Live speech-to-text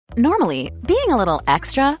Normally, being a little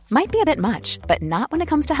extra might be a bit much, but not when it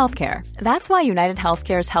comes to healthcare. That's why United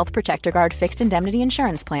Healthcare's Health Protector Guard fixed indemnity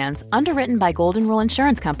insurance plans, underwritten by Golden Rule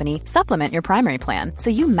Insurance Company, supplement your primary plan so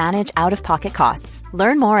you manage out-of-pocket costs.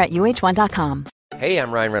 Learn more at uh1.com. Hey,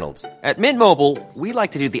 I'm Ryan Reynolds. At Mint Mobile, we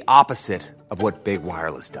like to do the opposite of what Big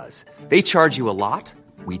Wireless does. They charge you a lot,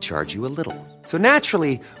 we charge you a little. So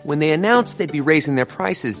naturally, when they announced they'd be raising their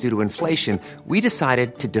prices due to inflation, we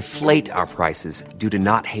decided to deflate our prices due to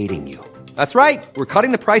not hating you. That's right. We're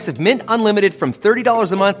cutting the price of Mint Unlimited from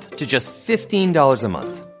 $30 a month to just $15 a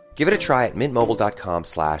month. Give it a try at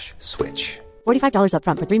mintmobile.com/switch. $45 up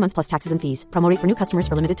front for 3 months plus taxes and fees. Promo rate for new customers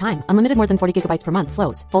for limited time. Unlimited more than 40 gigabytes per month.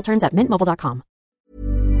 Slows full terms at mintmobile.com.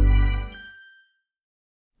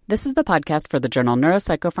 This is the podcast for the journal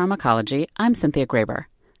Neuropsychopharmacology. I'm Cynthia Graber.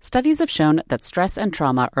 Studies have shown that stress and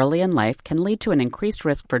trauma early in life can lead to an increased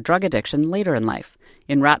risk for drug addiction later in life.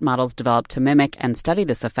 In rat models developed to mimic and study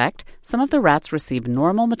this effect, some of the rats receive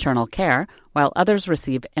normal maternal care, while others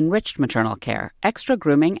receive enriched maternal care, extra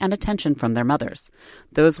grooming and attention from their mothers.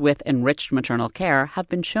 Those with enriched maternal care have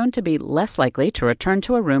been shown to be less likely to return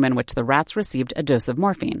to a room in which the rats received a dose of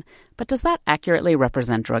morphine. But does that accurately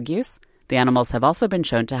represent drug use? The animals have also been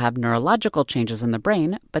shown to have neurological changes in the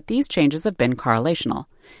brain, but these changes have been correlational.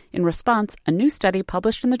 In response, a new study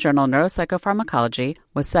published in the journal Neuropsychopharmacology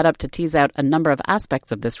was set up to tease out a number of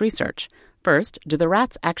aspects of this research. First, do the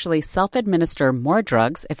rats actually self-administer more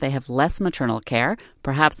drugs if they have less maternal care,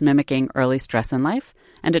 perhaps mimicking early stress in life?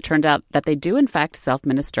 And it turned out that they do in fact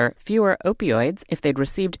self-administer fewer opioids if they'd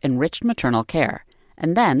received enriched maternal care.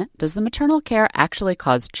 And then, does the maternal care actually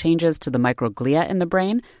cause changes to the microglia in the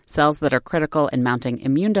brain, cells that are critical in mounting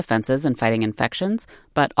immune defenses and fighting infections,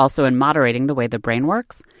 but also in moderating the way the brain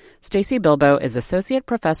works? Stacy Bilbo is Associate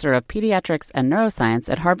Professor of Pediatrics and Neuroscience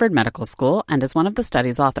at Harvard Medical School and is one of the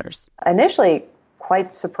study's authors. Initially,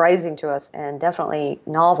 quite surprising to us and definitely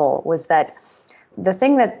novel was that the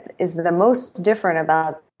thing that is the most different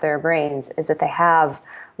about their brains is that they have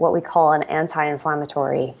what we call an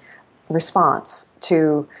anti-inflammatory response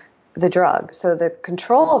to the drug. So the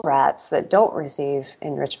control rats that don't receive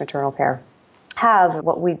enriched maternal care have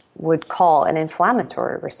what we would call an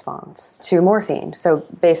inflammatory response to morphine. So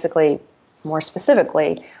basically, more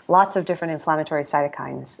specifically, lots of different inflammatory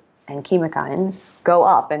cytokines and chemokines go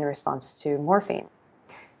up in response to morphine.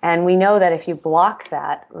 And we know that if you block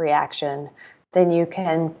that reaction, then you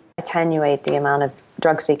can attenuate the amount of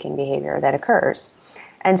drug-seeking behavior that occurs.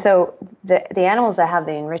 And so the animals that have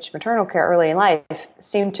the enriched maternal care early in life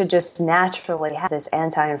seem to just naturally have this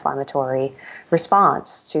anti-inflammatory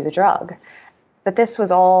response to the drug. But this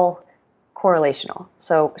was all correlational.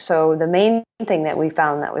 So the main thing that we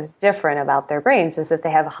found that was different about their brains is that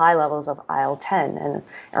they have high levels of IL-10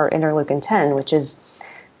 or interleukin 10, which is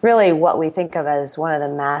really what we think of as one of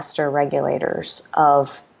the master regulators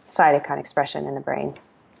of cytokine expression in the brain.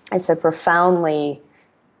 It's a profoundly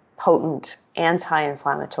potent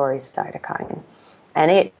anti-inflammatory cytokine,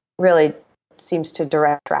 and it really seems to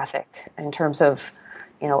direct traffic in terms of,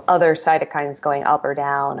 other cytokines going up or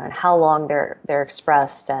down, and how long they're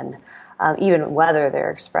expressed, and even whether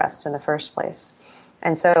they're expressed in the first place.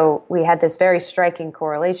 And so we had this very striking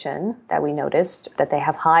correlation that we noticed that they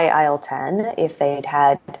have high IL-10 if they'd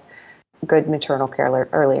had good maternal care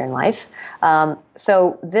earlier in life.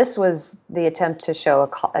 So this was the attempt to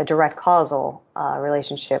show a direct causal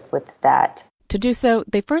relationship with that. To do so,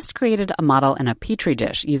 they first created a model in a petri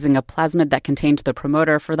dish using a plasmid that contained the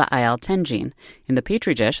promoter for the IL-10 gene. In the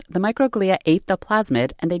petri dish, the microglia ate the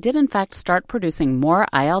plasmid, and they did in fact start producing more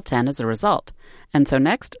IL-10 as a result. And so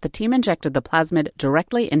next, the team injected the plasmid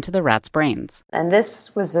directly into the rats' brains. And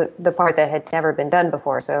this was the part that had never been done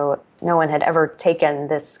before, so no one had ever taken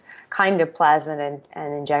this kind of plasmid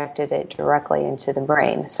and injected it directly into the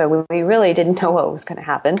brain. So we really didn't know what was going to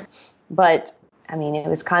happen. But, it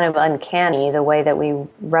was kind of uncanny the way that we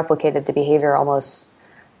replicated the behavior almost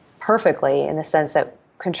perfectly, in the sense that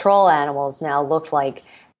control animals now looked like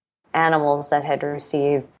animals that had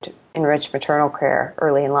received enriched maternal care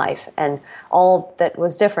early in life. And all that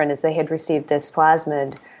was different is they had received this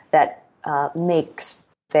plasmid that makes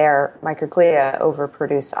their microglia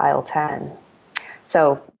overproduce IL-10.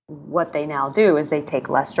 So what they now do is they take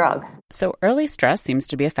less drug. So early stress seems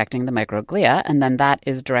to be affecting the microglia, and then that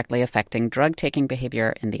is directly affecting drug-taking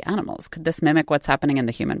behavior in the animals. Could this mimic what's happening in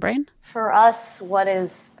the human brain? For us, what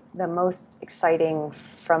is the most exciting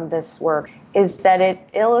from this work is that it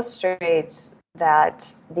illustrates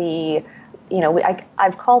that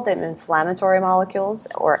I've called them inflammatory molecules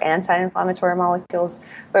or anti-inflammatory molecules,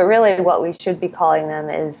 but really what we should be calling them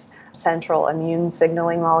is central immune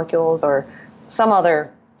signaling molecules, or some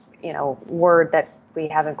other word that we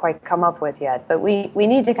haven't quite come up with yet. But we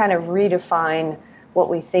need to kind of redefine what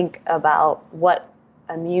we think about what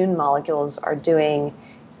immune molecules are doing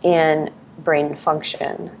in brain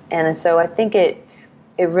function. And so I think it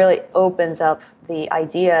really opens up the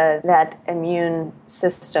idea that immune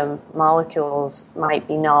system molecules might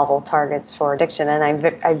be novel targets for addiction. And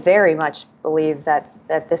I very much believe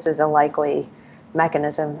that this is a likely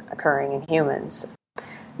mechanism occurring in humans.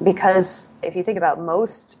 Because if you think about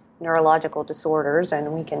most neurological disorders,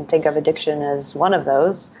 and we can think of addiction as one of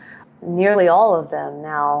those, nearly all of them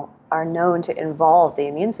now are known to involve the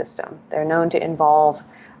immune system. They're known to involve,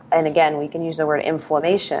 and again, we can use the word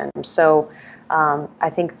inflammation. So I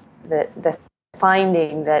think that the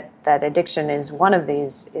finding that addiction is one of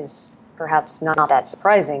these is perhaps not that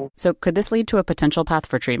surprising. So could this lead to a potential path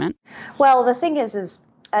for treatment? Well, the thing is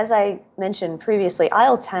as I mentioned previously,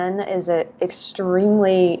 IL-10 is an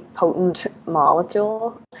extremely potent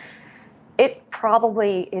molecule. It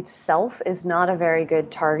probably itself is not a very good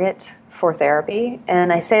target for therapy.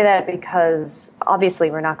 And I say that because obviously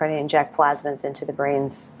we're not going to inject plasmids into the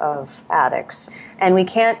brains of addicts. And we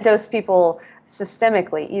can't dose people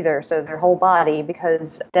systemically either, so their whole body,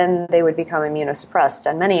 because then they would become immunosuppressed.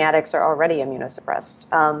 And many addicts are already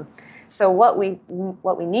immunosuppressed. So what we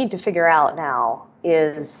need to figure out now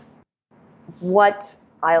is what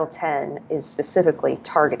IL-10 is specifically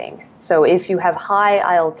targeting. So if you have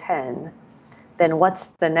high IL-10, then what's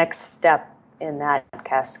the next step in that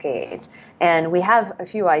cascade? And we have a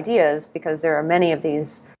few ideas because there are many of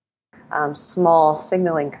these small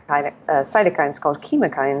signaling cytokines called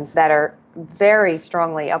chemokines that are very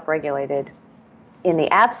strongly upregulated in the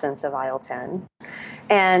absence of IL-10.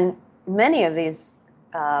 And many of these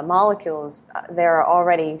molecules, there are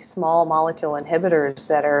already small molecule inhibitors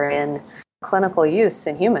that are in clinical use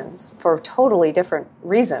in humans for totally different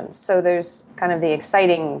reasons. So there's kind of the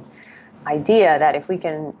exciting idea that if we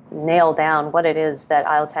can nail down what it is that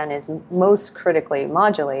IL-10 is most critically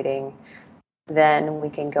modulating, then we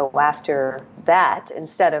can go after that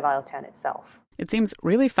instead of IL-10 itself. It seems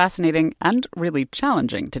really fascinating and really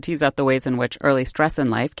challenging to tease out the ways in which early stress in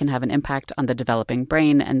life can have an impact on the developing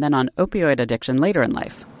brain and then on opioid addiction later in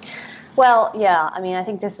life. Well, yeah, I mean, I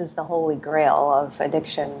think this is the holy grail of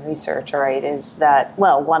addiction research, right, is that,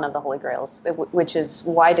 well, one of the holy grails, which is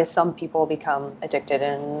why do some people become addicted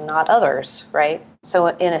and not others, right? So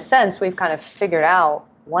in a sense, we've kind of figured out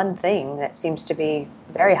one thing that seems to be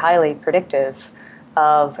very highly predictive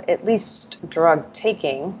of at least drug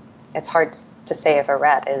taking. It's hard to say if a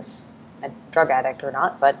rat is a drug addict or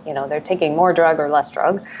not, but, you know, they're taking more drug or less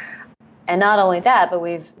drug. And not only that, but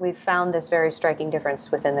we've found this very striking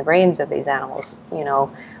difference within the brains of these animals, you know,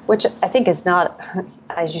 which I think is not,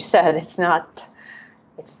 as you said, it's not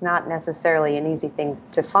necessarily an easy thing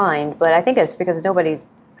to find, but I think it's because nobody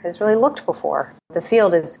has really looked before. The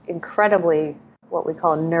field is incredibly what we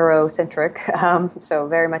call neurocentric, so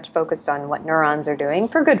very much focused on what neurons are doing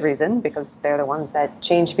for good reason, because they're the ones that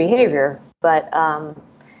change behavior. But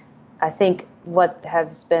I think what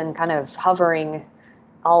has been kind of hovering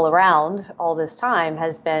all around all this time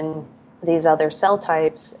has been these other cell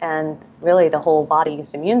types and really the whole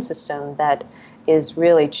body's immune system that is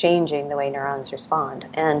really changing the way neurons respond.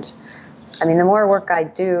 And I mean, the more work I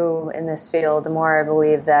do in this field, the more I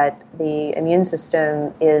believe that the immune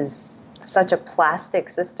system is such a plastic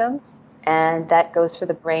system, and that goes for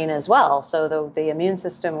the brain as well. So the immune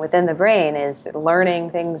system within the brain is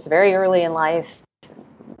learning things very early in life,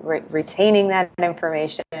 retaining that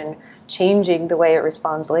information, changing the way it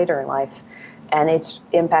responds later in life. And it's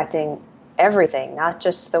impacting everything, not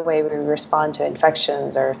just the way we respond to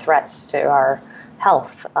infections or threats to our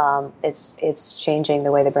health. It's changing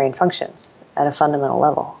the way the brain functions at a fundamental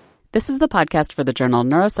level. This is the podcast for the journal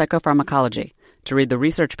Neuropsychopharmacology. To read the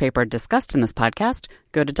research paper discussed in this podcast,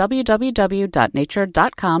 go to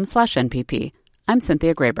www.nature.com/NPP. I'm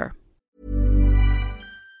Cynthia Graber.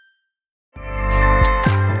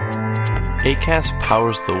 Acast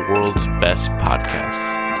powers the world's best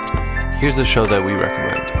podcasts. Here's a show that we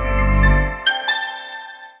recommend.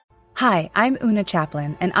 Hi, I'm Una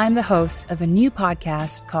Chaplin, and I'm the host of a new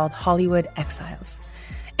podcast called Hollywood Exiles.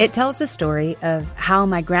 It tells the story of how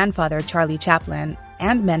my grandfather, Charlie Chaplin,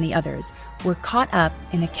 and many others were caught up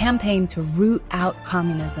in a campaign to root out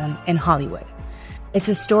communism in Hollywood. It's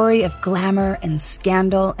a story of glamour and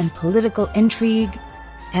scandal and political intrigue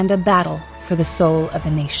and a battle for the soul of a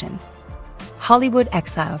nation. Hollywood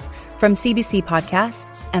Exiles from CBC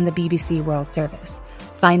Podcasts and the BBC World Service.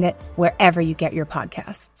 Find it wherever you get your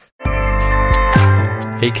podcasts.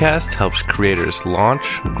 Acast helps creators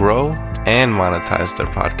launch, grow, and monetize their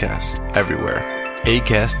podcasts everywhere.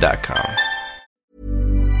 Acast.com.